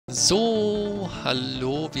So,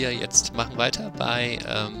 hallo, wir jetzt machen weiter bei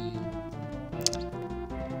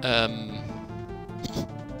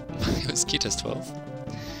Mario's Keytastrophe.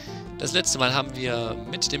 Das letzte Mal haben wir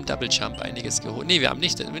mit dem Double Jump einiges geholt. Nee, wir haben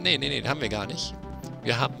nicht. Nee, haben wir gar nicht.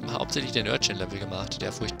 Wir haben hauptsächlich den Urchin-Level gemacht,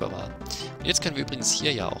 der furchtbar war. Und jetzt können wir übrigens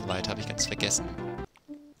hier ja auch weiter, habe ich ganz vergessen.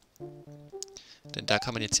 Denn da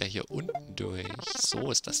kann man jetzt ja hier unten durch.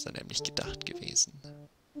 So ist das dann nämlich gedacht gewesen.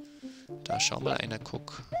 Da schau mal einer,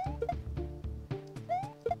 guck.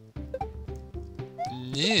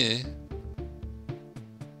 Nee.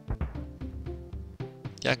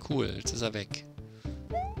 Ja, cool. Jetzt ist er weg.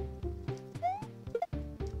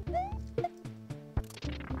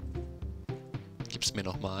 Gib's mir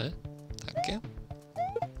nochmal. Danke.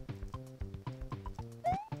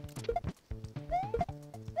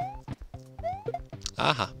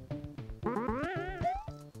 Aha.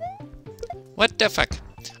 What the fuck?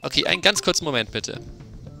 Okay, einen ganz kurzen Moment bitte.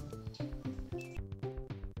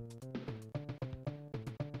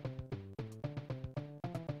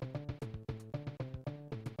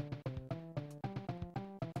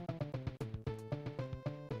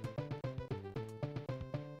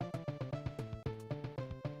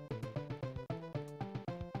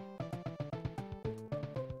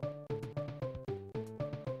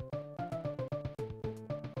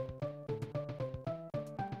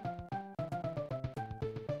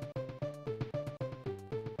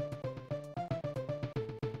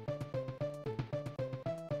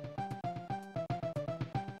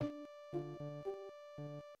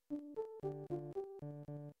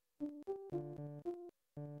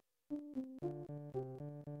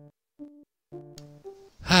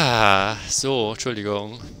 So,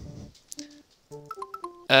 Entschuldigung.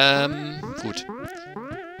 Gut.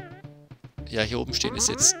 Ja, hier oben stehen ist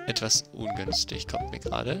jetzt etwas ungünstig, kommt mir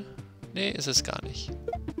gerade. Nee, ist es gar nicht.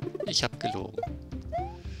 Ich habe gelogen.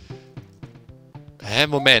 Hä,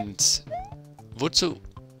 Moment. Wozu?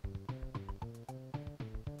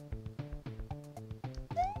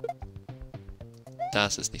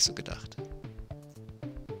 Das ist nicht so gedacht.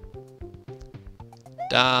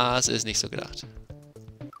 Das ist nicht so gedacht.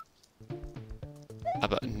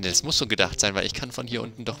 Aber es muss so gedacht sein, weil ich kann von hier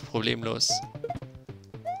unten doch problemlos...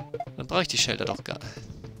 Dann brauche ich die Shelter doch gar...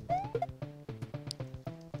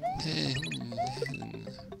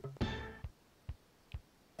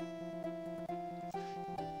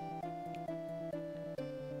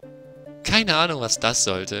 Keine Ahnung, was das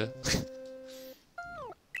sollte.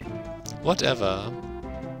 Whatever.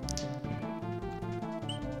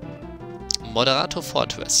 Moderator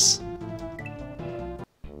Fortress.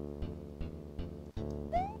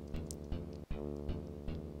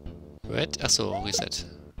 Red? Achso, Reset.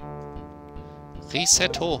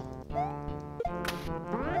 Resetto.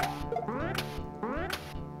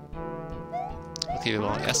 Okay, wir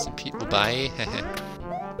brauchen erst den Pi... Wobei...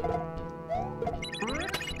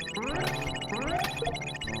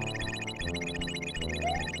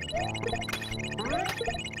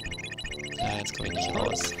 Ja, jetzt komme ich nicht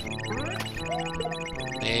raus.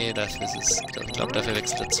 Nee, dafür ist es... Ich glaube, dafür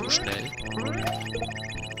wechselt er zu schnell.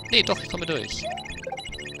 Nee, doch, ich komme durch.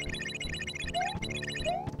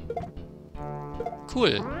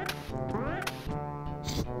 Cool.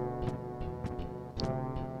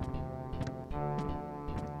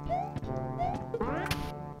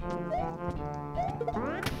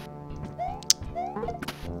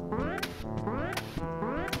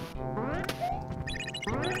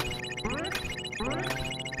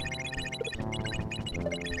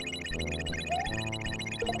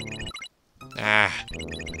 Ah.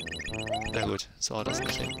 Na gut, so haut das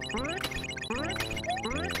nicht hin.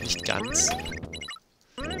 Nicht ganz.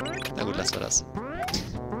 Na gut, lassen wir das.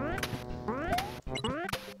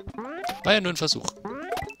 War ja nur ein Versuch.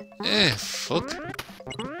 Fuck.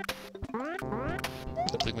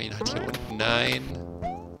 Dann drücken wir ihn halt hier unten. Nein.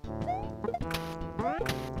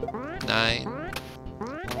 Nein.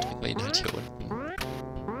 Dann drücken wir ihn halt hier unten.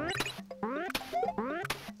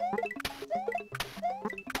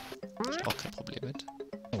 Ich auch kein Problem mit.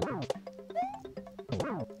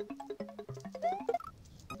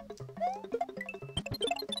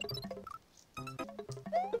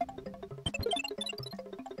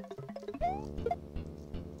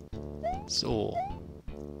 So.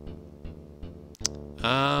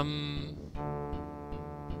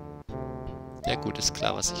 Ja gut, ist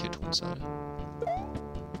klar, was ich hier tun soll.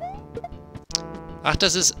 Ach,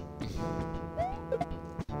 das ist...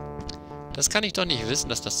 Das kann ich doch nicht wissen,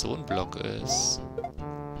 dass das so ein Block ist.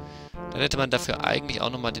 Dann hätte man dafür eigentlich auch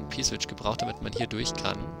nochmal den P-Switch gebraucht, damit man hier durch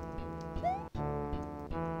kann.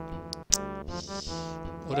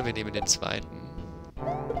 Oder wir nehmen den zweiten.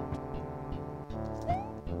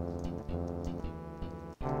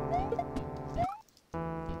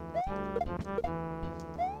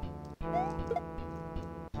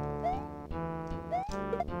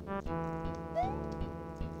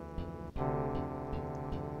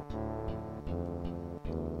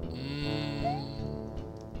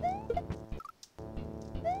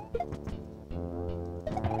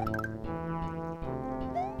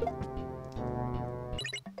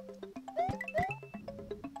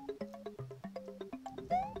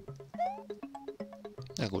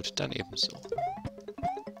 Na gut, dann ebenso.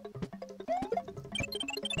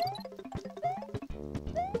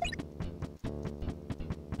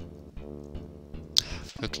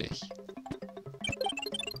 Wirklich.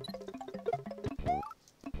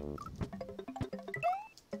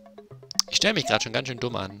 Ich stelle mich gerade schon ganz schön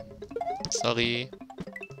dumm an. Sorry.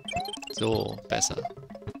 So, besser.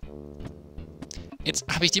 Jetzt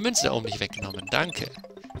habe ich die Münze da oben nicht weggenommen. Danke.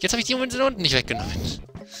 Jetzt habe ich die Münze da unten nicht weggenommen.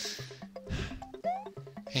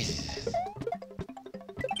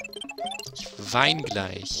 Ich weine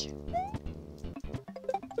gleich.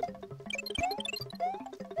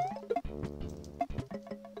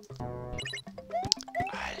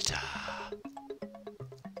 Alter.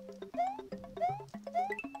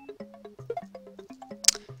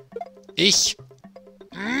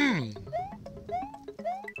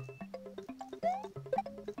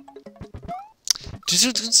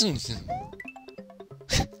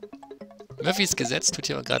 Murphys Gesetz tut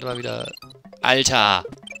hier gerade mal wieder... Alter!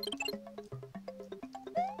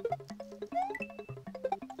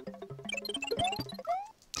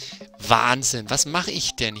 Wahnsinn! Was mache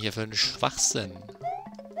ich denn hier für einen Schwachsinn?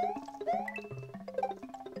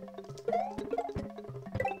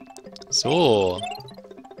 So.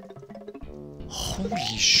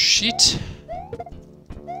 Holy shit!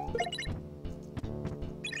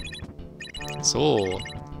 So.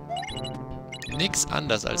 Nix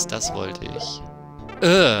anders als das wollte ich.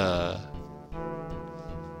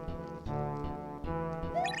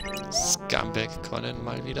 Scumbag Conan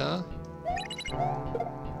mal wieder.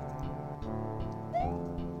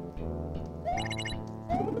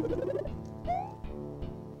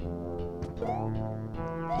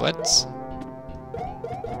 What?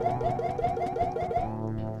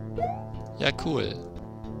 Ja, cool.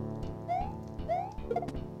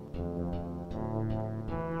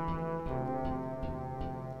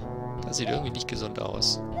 Das sieht irgendwie nicht gesund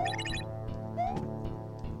aus.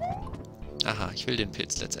 Aha, ich will den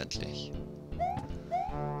Pilz letztendlich.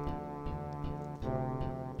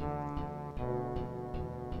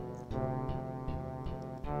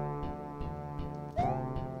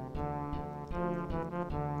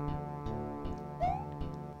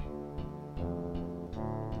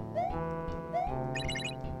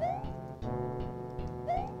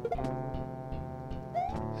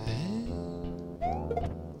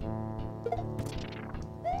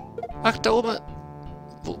 Ach, da oben.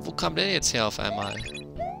 Wo kam der jetzt her auf einmal?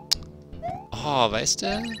 Oh, weißt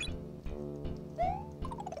du?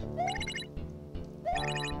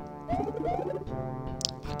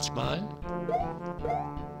 Manchmal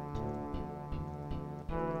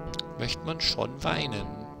möchte man schon weinen.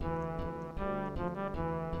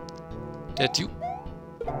 Der Typ...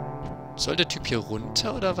 Soll der Typ hier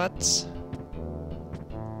runter oder was?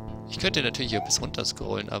 Ich könnte natürlich hier bis runter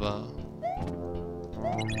scrollen, aber...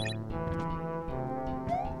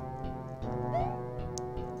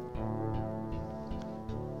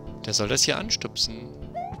 Der soll das hier anstupsen.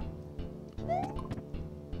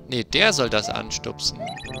 Nee, der soll das anstupsen.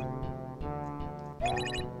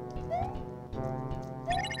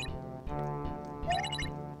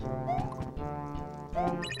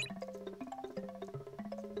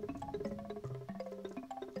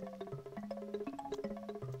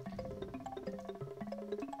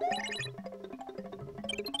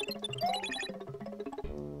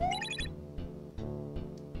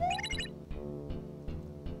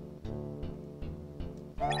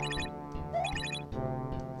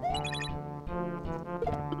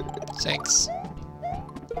 Thanks.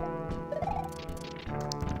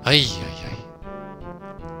 Ei.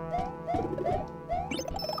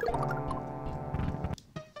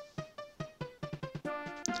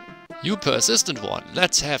 You persistent one,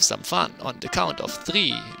 let's have some fun. On the count of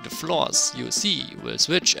 3, the floors you see will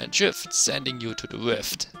switch and shift, sending you to the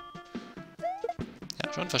rift.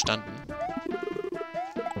 Ja, schon verstanden.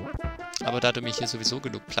 Aber da du mir hier sowieso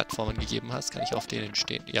genug Plattformen gegeben hast, kann ich auf denen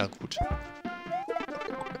stehen. Ja, gut.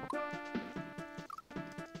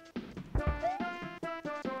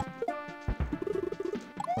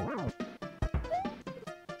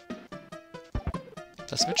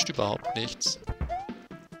 Das switcht überhaupt nichts.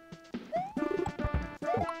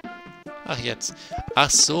 Ach, jetzt. Ach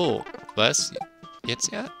so. Was?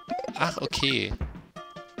 Jetzt ja? Ach, okay.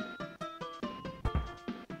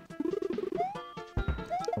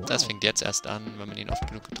 Das fängt jetzt erst an, wenn man ihn oft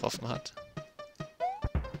genug getroffen hat.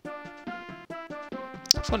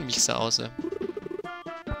 Von Michse aus.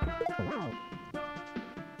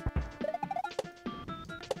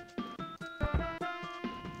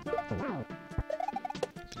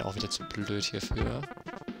 Bin auch wieder zu blöd hierfür.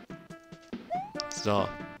 So.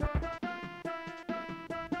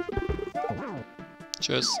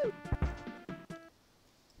 Tschüss.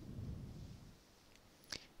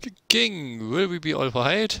 King, will we be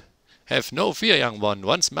alright? Have no fear, young one.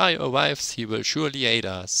 Once Mario arrives, he will surely aid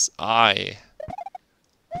us. Aye.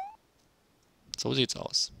 So sieht's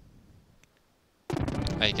aus.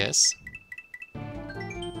 I guess.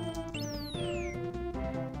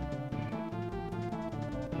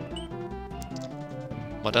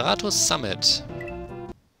 Moderator Summit.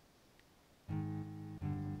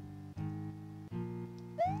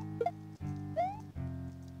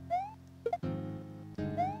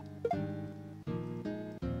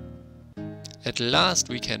 At last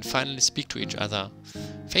we can finally speak to each other.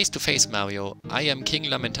 Face to face, Mario. I am King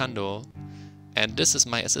Lamentando. And this is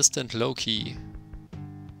my assistant Loki.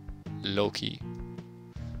 Loki.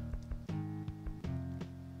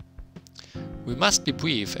 We must be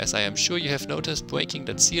brief, as I am sure you have noticed breaking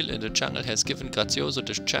that seal in the jungle has given Grazioso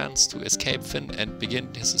the chance to escape Finn and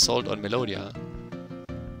begin his assault on Melodia.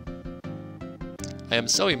 I am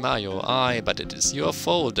sorry, Mario, aye, but it is your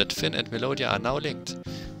fault that Finn and Melodia are now linked.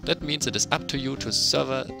 That means it is up to you to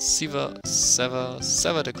sever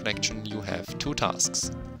the connection. You have 2 tasks.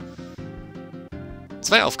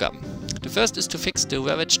 2 Aufgaben. The first is to fix the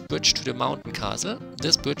ravaged bridge to the mountain castle.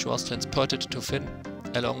 This bridge was transported to Finn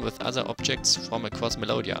along with other objects from across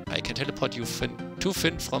Melodia. I can teleport you to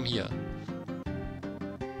Finn from here.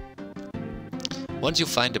 Once you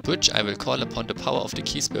find the bridge, I will call upon the power of the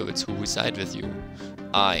key spirits who reside with you.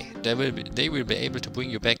 Aye, they will be able to bring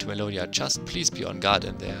you back to Melodia. Just please be on guard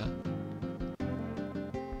in there.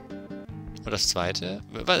 Und das zweite?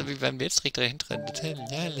 Wie werden wir jetzt direkt dahin transportiert?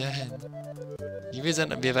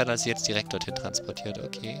 Wir werden also jetzt direkt dorthin transportiert,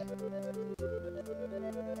 okay.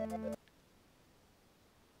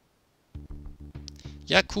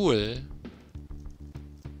 Ja, cool.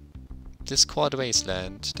 Discord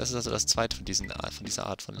Wasteland. Das ist also das zweite von dieser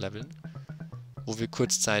Art von Leveln. Wo wir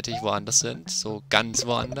kurzzeitig woanders sind. So ganz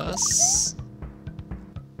woanders.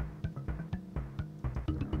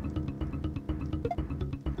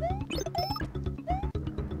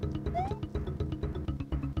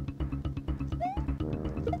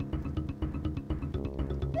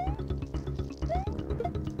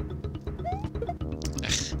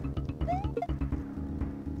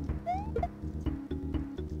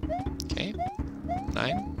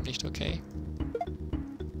 Nein, nicht okay.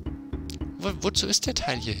 Wozu ist der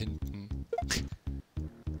Teil hier hinten?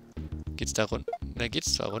 Geht's da runter? Da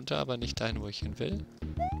geht's zwar runter, aber nicht dahin, wo ich hin will.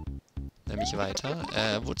 Nämlich weiter.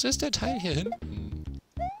 Wozu ist der Teil hier hinten?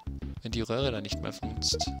 Wenn die Röhre da nicht mehr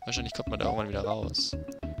funzt. Wahrscheinlich kommt man da irgendwann wieder raus.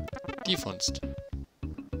 Die funzt.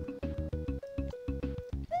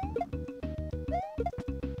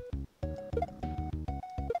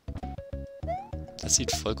 Das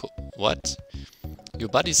sieht voll cool. What? Your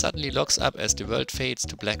body suddenly locks up as the world fades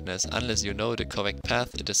to blackness. Unless you know the correct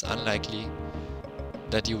path, it is unlikely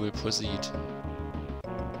that you will proceed.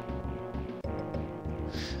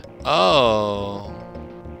 Oh.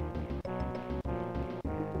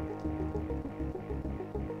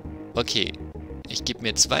 Okay. Ich gebe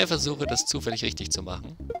mir 2 Versuche, das zufällig richtig zu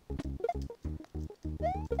machen.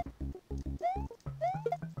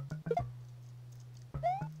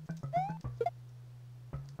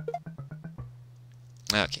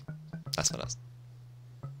 Ah, okay. Das war das.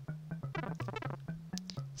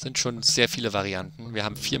 Sind schon sehr viele Varianten. Wir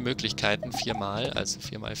haben 4 Möglichkeiten, 4 mal, also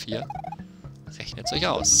 4 mal 4. Rechnet es euch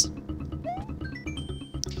aus.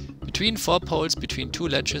 Between 4 poles, between 2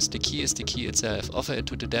 ledges, the key is the key itself. Offer it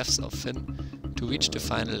to the depths of Finn to reach the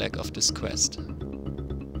final leg of this quest.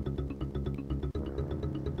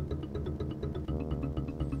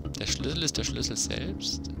 Der Schlüssel ist der Schlüssel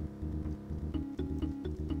selbst.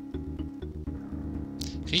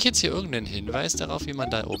 Kriege ich jetzt hier irgendeinen Hinweis darauf, wie man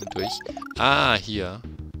da oben durch... Ah, hier.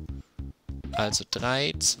 Also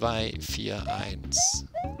 3, 2, 4, 1.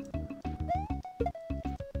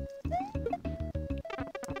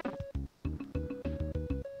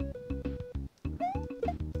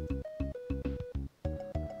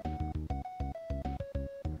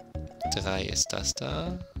 Drei ist das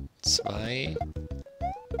da. 2,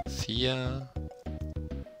 4,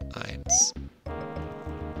 1.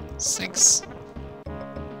 6.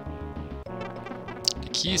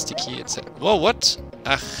 Key ist die Key itself. Wow, what?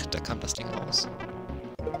 Ach, da kam das Ding raus.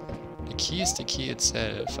 The Key ist die Key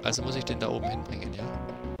itself. Also muss ich den da oben hinbringen, ja?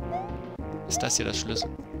 Ist das hier das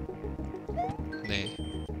Schlüssel? Nee.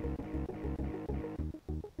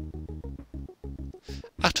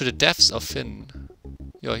 Ach, to the depths of Finn.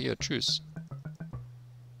 Ja, hier, tschüss.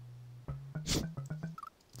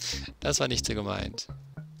 Das war nicht so gemeint.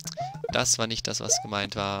 Das war nicht das, was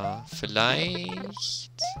gemeint war.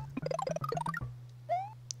 Vielleicht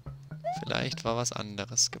Vielleicht war was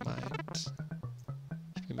anderes gemeint.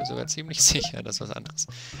 Ich bin mir sogar ziemlich sicher, dass was anderes...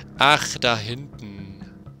 Ach, da hinten.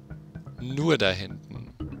 Nur da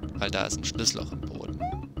hinten. Weil da ist ein Schlüsselloch im Boden.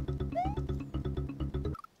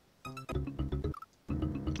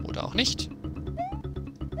 Oder auch nicht.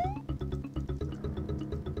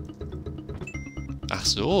 Ach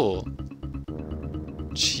so.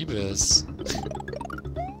 Schiebes.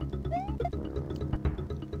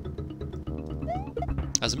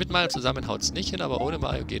 Also mit Mario zusammen haut es nicht hin, aber ohne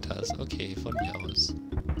Mario geht das. Okay, von mir aus.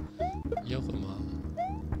 Wie auch immer.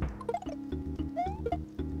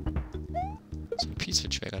 So ein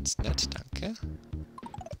P-Switch wäre ganz nett, danke.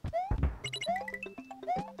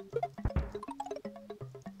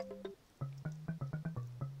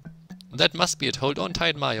 That must be it. Hold on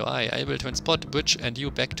tight, Mario. I will transport the bridge and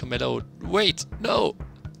you back to Meadow. Wait, no!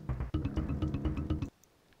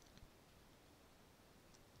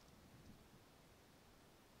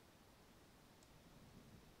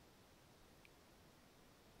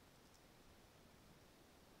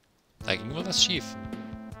 Da ging wohl was schief.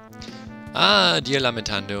 Ah, dear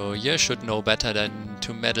Lamentando, you should know better than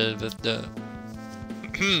to meddle with the...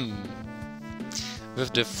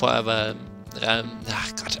 with the forever...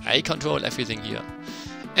 ach Gott, I control everything here.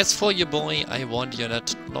 As for you, boy, I want you not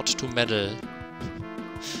to meddle.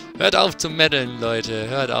 Hört auf zu meddeln, Leute.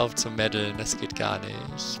 Hört auf zu meddeln. Das geht gar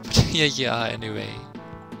nicht. But here you are anyway.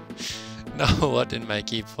 Now what in my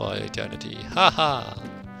keep for eternity. Haha.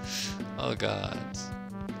 Oh Gott.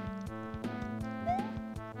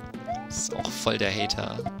 Ist auch voll der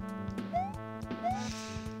Hater.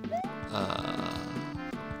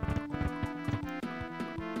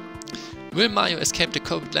 Will Mario escape the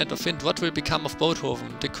cold land of wind? What will become of Boothoven?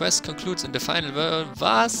 The quest concludes in the final world.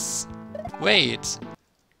 Was? Wait.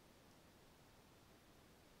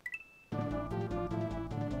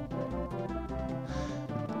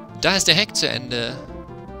 Da ist der Hack zu Ende.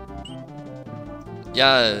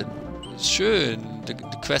 Ja, schön. The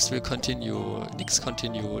quest will continue. Nix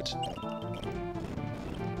continued.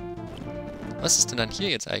 Was ist denn dann hier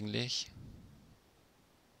jetzt eigentlich?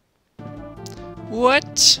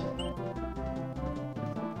 What?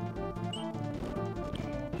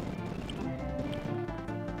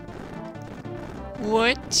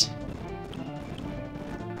 What?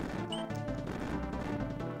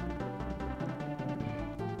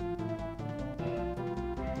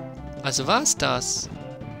 Also war's das?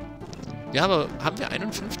 Haben wir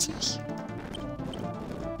 51?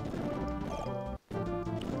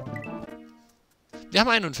 Wir haben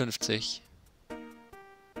 51.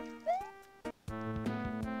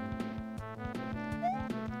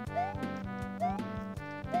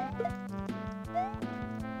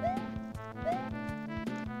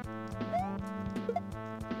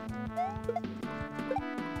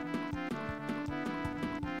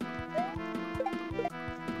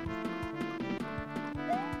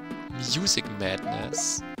 Music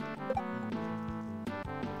Madness.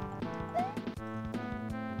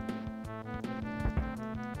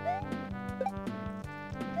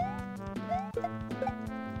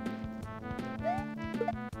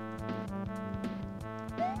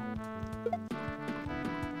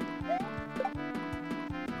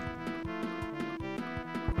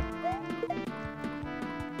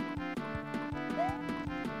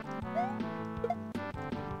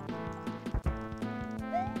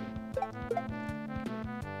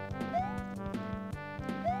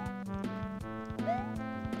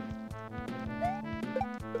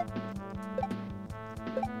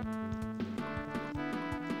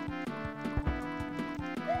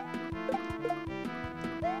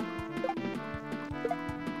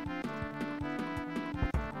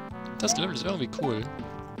 Das Level ist irgendwie cool.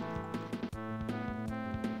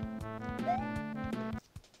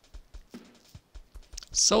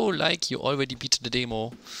 So, like you already beat the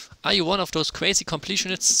demo. Are you one of those crazy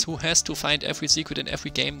completionists who has to find every secret in every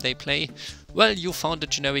game they play? Well, you found a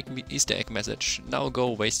generic Easter egg message. Now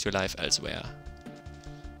go waste your life elsewhere.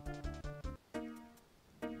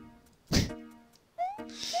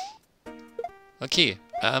 Okay,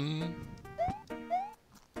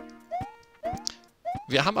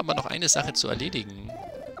 wir haben aber noch eine Sache zu erledigen.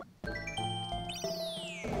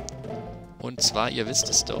 Und zwar, ihr wisst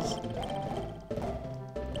es doch.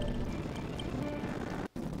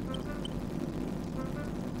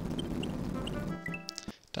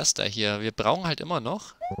 Das da hier. Wir brauchen halt immer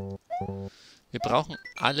noch. Wir brauchen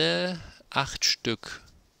alle 8 Stück.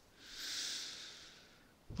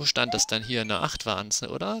 Wo stand das dann hier? Eine 8 waren es,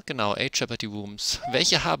 oder? Genau, 8 Jeopardy Rooms.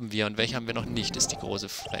 Welche haben wir und welche haben wir noch nicht, ist die große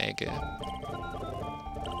Frage.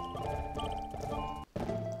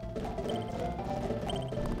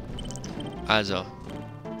 Also.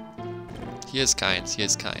 Hier ist keins, hier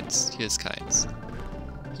ist keins, hier ist keins.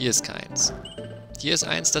 Hier ist keins. Hier ist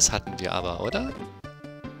eins, das hatten wir aber, oder?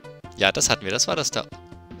 Ja, das hatten wir, das war das da.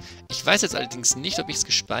 Ich weiß jetzt allerdings nicht, ob ich es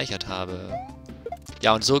gespeichert habe.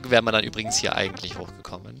 Ja, und so wäre man dann übrigens hier eigentlich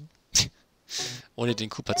hochgekommen. Ohne den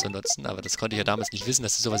Cooper zu nutzen, aber das konnte ich ja damals nicht wissen,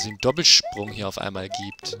 dass es sowas wie einen Doppelsprung hier auf einmal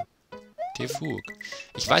gibt. Defug.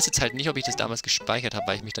 Ich weiß jetzt halt nicht, ob ich das damals gespeichert habe,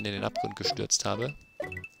 weil ich mich dann in den Abgrund gestürzt habe.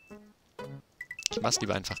 Ich mach's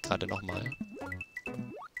lieber einfach gerade nochmal.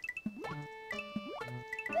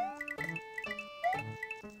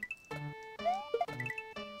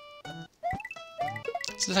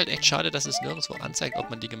 Es ist halt echt schade, dass es nirgendwo anzeigt, ob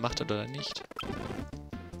man die gemacht hat oder nicht.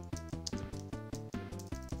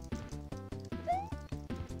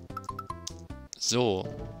 So.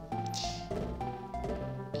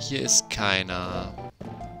 Hier ist keiner.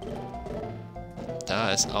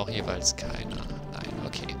 Da ist auch jeweils keiner. Nein,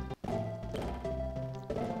 okay.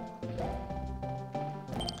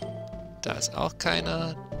 Da ist auch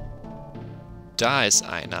keiner. Da ist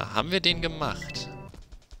einer. Haben wir den gemacht?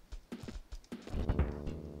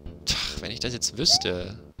 Wenn ich das jetzt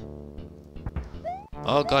wüsste.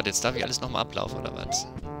 Oh Gott, jetzt darf ich alles nochmal ablaufen, oder was?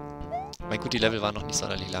 Mein gut, die Level waren noch nicht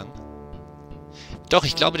sonderlich lang. Doch,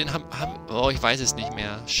 ich glaube, den haben... Oh, ich weiß es nicht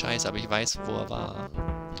mehr. Scheiße, aber ich weiß, wo er war.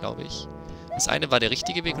 Glaube ich. Das eine war der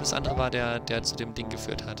richtige Weg und das andere war der zu dem Ding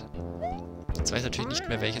geführt hat. Jetzt weiß ich natürlich nicht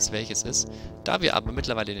mehr, welches ist. Da wir aber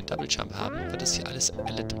mittlerweile den Double Jump haben, wird das hier alles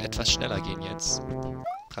etwas schneller gehen jetzt.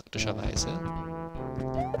 Praktischerweise.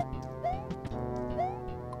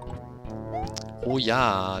 Oh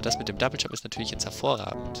ja, das mit dem Double Jump ist natürlich jetzt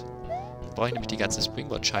hervorragend. Da brauche ich nämlich die ganze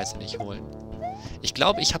Springboard-Scheiße nicht holen. Ich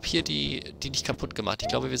glaube, ich habe hier die nicht kaputt gemacht. Ich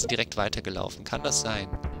glaube, wir sind direkt weitergelaufen. Kann das sein?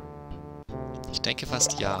 Ich denke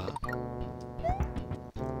fast ja.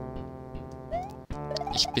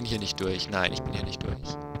 Ich bin hier nicht durch. Nein, ich bin hier nicht durch.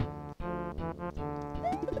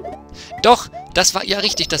 Doch! Das war... Ja,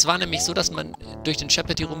 richtig. Das war nämlich so, dass man durch den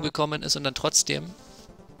Shepherd rumgekommen ist und dann trotzdem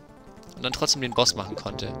den Boss machen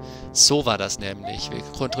konnte. So war das nämlich. Wir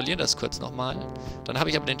kontrollieren das kurz nochmal. Dann habe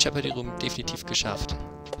ich aber den Jeopardy Room definitiv geschafft.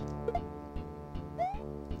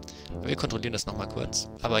 Wir kontrollieren das nochmal kurz.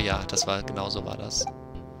 Aber ja, das war, genau so war das.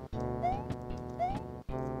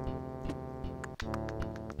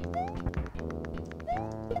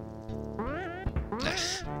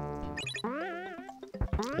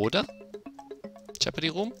 Oder? Jeopardy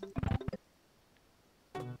Room?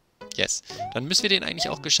 Yes. Dann müssen wir den eigentlich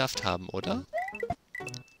auch geschafft haben, oder?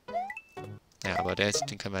 Ja, aber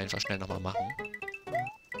den können wir einfach schnell nochmal machen.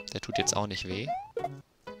 Der tut jetzt auch nicht weh.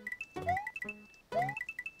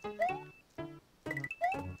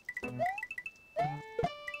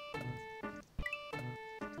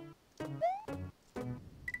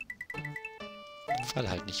 Fall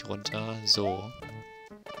halt nicht runter. So.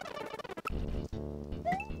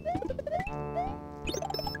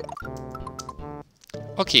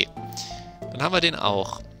 Okay. Dann haben wir den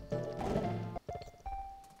auch.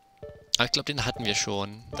 Aber ich glaube, den hatten wir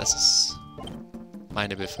schon. Das ist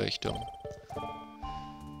meine Befürchtung.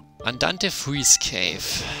 Andante Freeze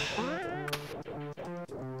Cave.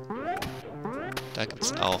 Da gibt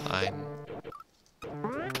es auch einen.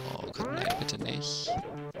 Oh Gott, nein, bitte nicht.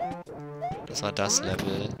 Das war das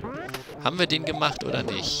Level. Haben wir den gemacht oder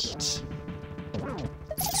nicht?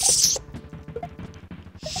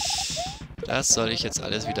 Das soll ich jetzt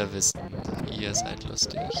alles wieder wissen. Ihr seid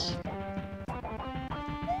lustig.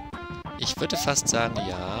 Ich würde fast sagen,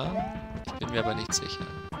 ja. Ich bin mir aber nicht sicher.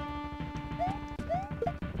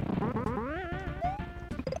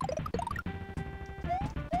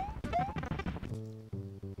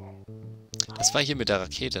 Das war hier mit der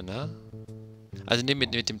Rakete, ne? Also ne,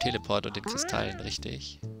 mit dem Teleport und den Kristallen,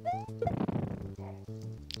 richtig.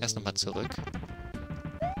 Erst nochmal zurück.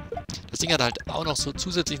 Das Ding hat halt auch noch so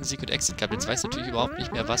zusätzlichen Secret Exit gehabt. Jetzt weiß ich natürlich überhaupt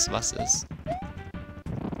nicht mehr, was ist.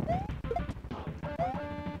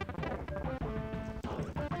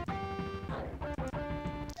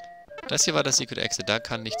 Das hier war das Secret Exit. Da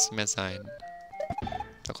kann nichts mehr sein.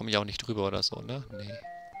 Da komme ich auch nicht drüber oder so, ne? Nee.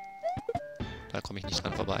 Da komme ich nicht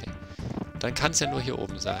dran vorbei. Dann kann es ja nur hier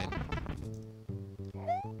oben sein.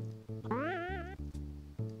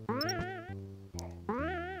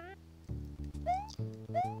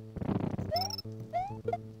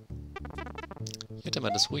 Hätte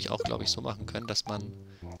man das ruhig auch, glaube ich, so machen können, dass man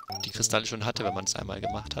die Kristalle schon hatte, wenn man es einmal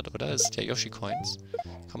gemacht hat, oder? Das sind ja Yoshi-Coins.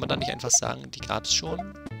 Kann man dann nicht einfach sagen, die gab es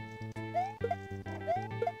schon?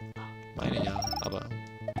 Meine ja, aber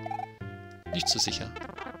nicht so sicher.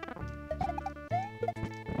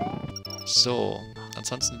 So,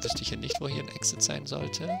 ansonsten wüsste ich hier nicht, wo hier ein Exit sein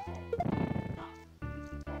sollte.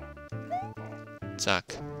 Zack.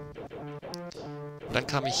 Dann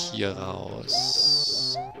kam ich hier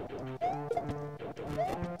raus.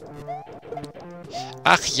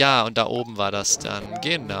 Ach ja, und da oben war das dann.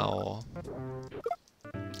 Genau.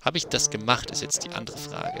 Habe ich das gemacht, ist jetzt die andere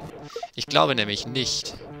Frage. Ich glaube nämlich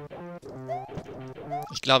nicht.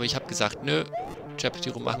 Ich glaube, ich habe gesagt, nö, Jeopardy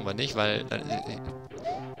Room machen wir nicht, weil...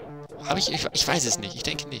 habe ich... Ich weiß es nicht. Ich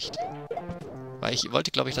denke nicht. Weil ich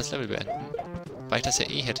wollte, glaube ich, das Level beenden. Weil ich das ja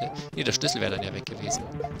eh hätte. Nee, der Schlüssel wäre dann ja weg gewesen.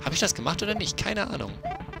 Habe ich das gemacht oder nicht? Keine Ahnung.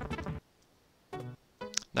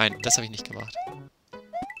 Nein, das habe ich nicht gemacht.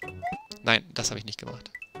 Nein, das habe ich nicht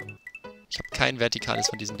gemacht. Ich habe kein vertikales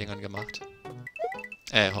von diesen Dingern gemacht.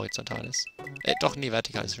 Horizontales. Doch, nee,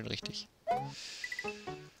 vertikal ist schon richtig.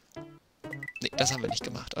 Nee, das haben wir nicht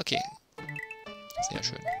gemacht. Okay. Sehr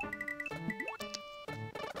schön.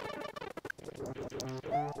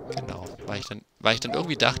 Genau, weil ich dann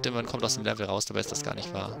irgendwie dachte, man kommt aus dem Level raus, dabei ist das gar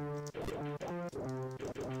nicht wahr.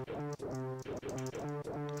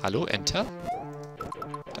 Hallo, Enter?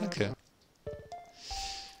 Danke.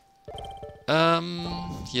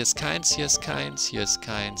 Hier ist keins, hier ist keins, hier ist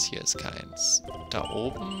keins, hier ist keins. Da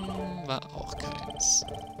oben war auch keins.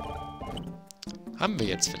 Haben wir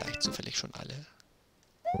jetzt vielleicht zufällig schon alle?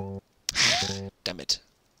 Damit.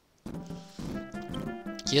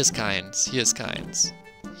 Hier ist keins, hier ist keins.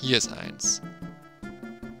 Hier ist eins.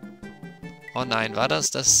 Oh nein, war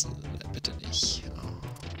das das? Bitte nicht. Oh,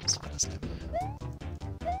 was war das Level?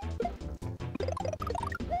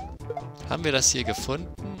 Haben wir das hier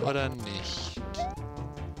gefunden oder nicht?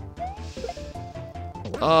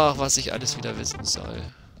 Ach, was ich alles wieder wissen soll.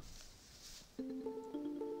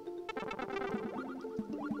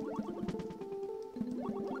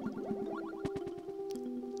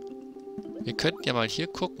 Wir könnten ja mal hier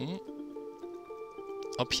gucken,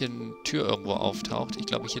 ob hier eine Tür irgendwo auftaucht. Ich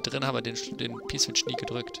glaube, hier drin haben wir den P-Switch nie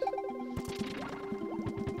gedrückt.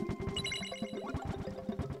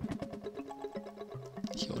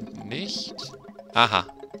 Hier unten nicht. Aha.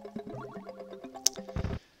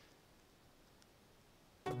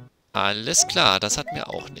 Alles klar, das hatten wir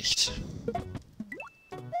auch nicht.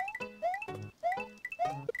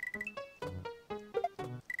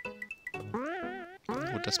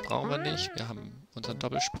 Gut, das brauchen wir nicht. Wir haben unseren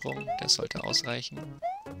Doppelsprung, der sollte ausreichen.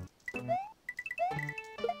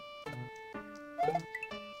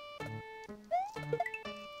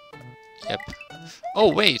 Yep.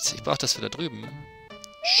 Oh, wait, ich brauche das für da drüben.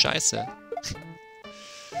 Scheiße.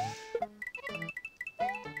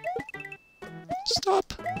 Stop!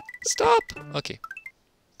 Stop! Okay.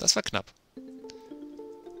 Das war knapp.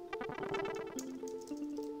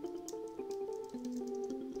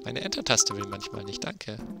 Meine Enter-Taste will manchmal nicht.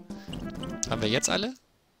 Danke. Haben wir jetzt alle?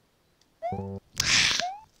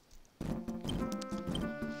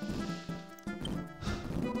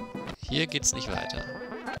 Hier geht's nicht weiter.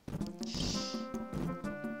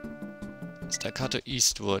 Staccato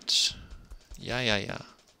Eastwood. Ja, ja, ja.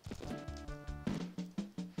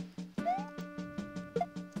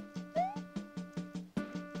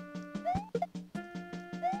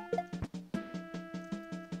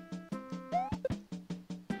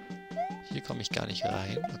 Hier komme ich gar nicht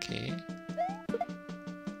rein. Okay.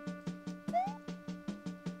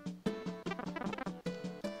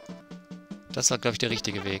 Das war, glaube ich, der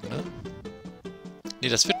richtige Weg, ne? Ne,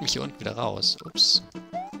 das führt mich hier unten wieder raus. Ups.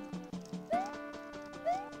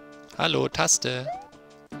 Hallo, Taste.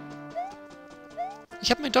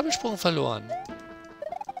 Ich habe meinen Doppelsprung verloren.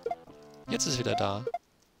 Jetzt ist es wieder da.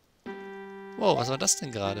 Wow, was war das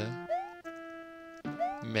denn gerade?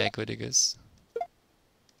 Merkwürdiges.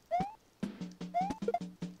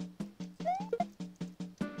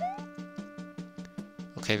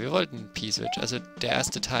 Okay, wir wollten P-Switch. Also der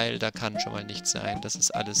erste Teil, da kann schon mal nichts sein. Das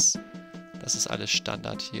ist alles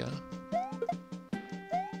Standard hier.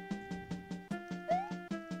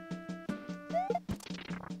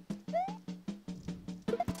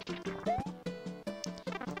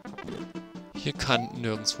 Hier kann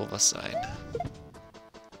nirgendwo was sein.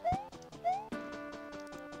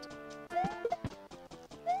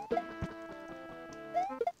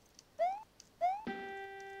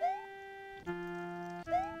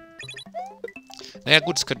 Naja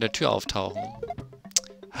gut, es könnte eine Tür auftauchen.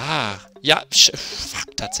 Ah, ja,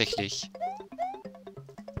 fuck, tatsächlich.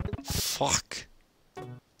 Fuck.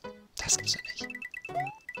 Das gibt's ja nicht.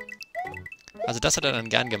 Also das hat er dann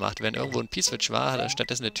gern gemacht. Wenn irgendwo ein P-Switch war, hat er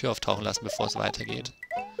stattdessen eine Tür auftauchen lassen, bevor es weitergeht.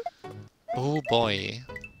 Oh boy.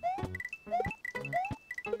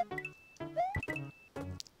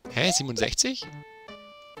 Hä? 67?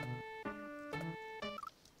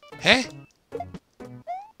 Hä?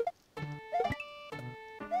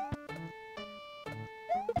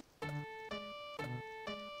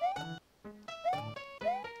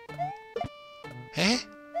 Hä?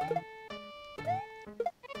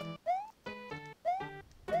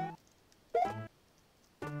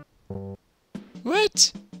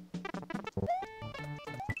 What?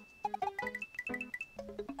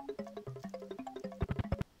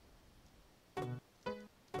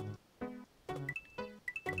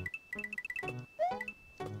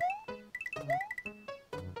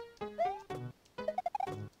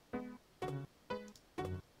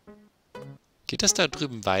 Geht das da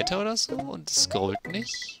drüben weiter oder so? Und es scrollt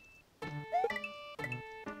nicht?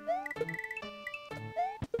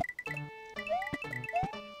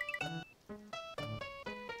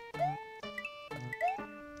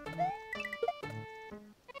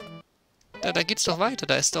 Da geht's doch weiter.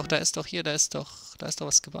 Da ist doch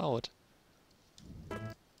was gebaut.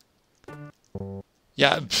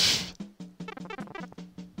 Ja, pff.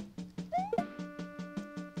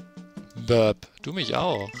 Burp. Du mich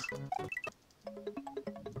auch.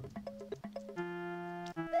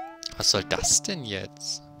 Was soll das denn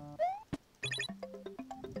jetzt?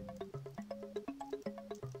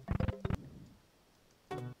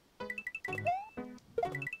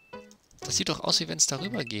 Das sieht doch aus, wie wenn es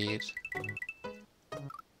darüber geht.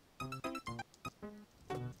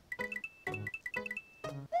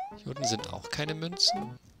 Hier unten sind auch keine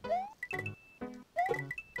Münzen.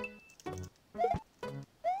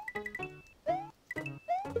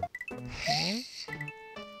 Hä?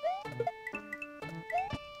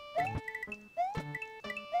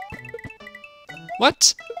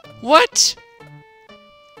 What? What?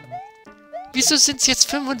 Wieso sind es jetzt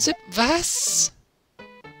 75? Was?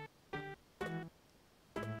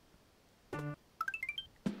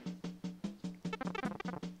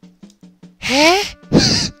 Hä?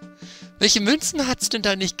 Welche Münzen hat's denn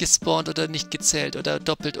da nicht gespawnt oder nicht gezählt oder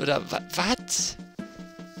doppelt oder was?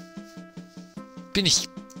 Bin ich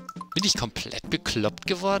komplett bekloppt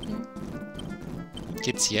geworden?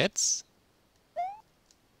 Geht's jetzt?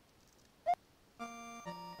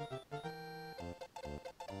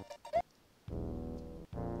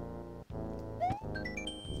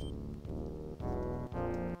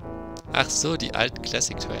 Ach so, die alten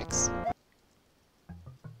Classic Tracks.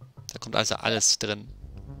 Da kommt also alles drin.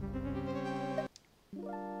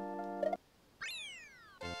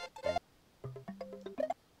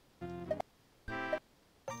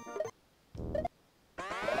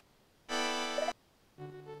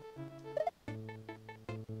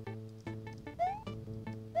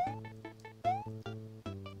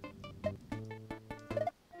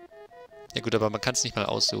 Ja gut, aber man kann es nicht mal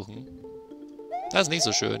aussuchen. Das ist nicht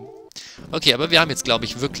so schön. Okay, aber wir haben jetzt, glaube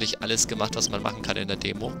ich, wirklich alles gemacht, was man machen kann in der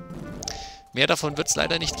Demo. Mehr davon wird es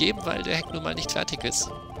leider nicht geben, weil der Hack nun mal nicht fertig ist.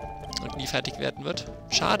 Und nie fertig werden wird.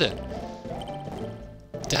 Schade.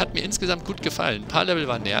 Der hat mir insgesamt gut gefallen. Ein paar Level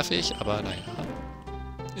waren nervig, aber naja.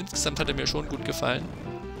 Insgesamt hat er mir schon gut gefallen.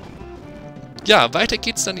 Ja, weiter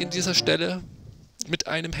geht's dann in dieser Stelle mit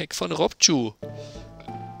einem Hack von Robju.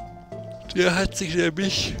 Der hat sich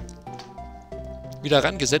nämlich wieder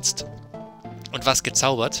rangesetzt und was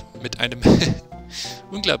gezaubert mit einem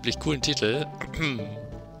unglaublich coolen Titel.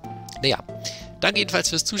 Naja, danke jedenfalls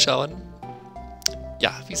fürs Zuschauen.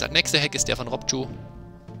 Ja, wie gesagt, nächster Hack ist der von Robju.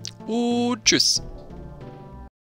 Und tschüss.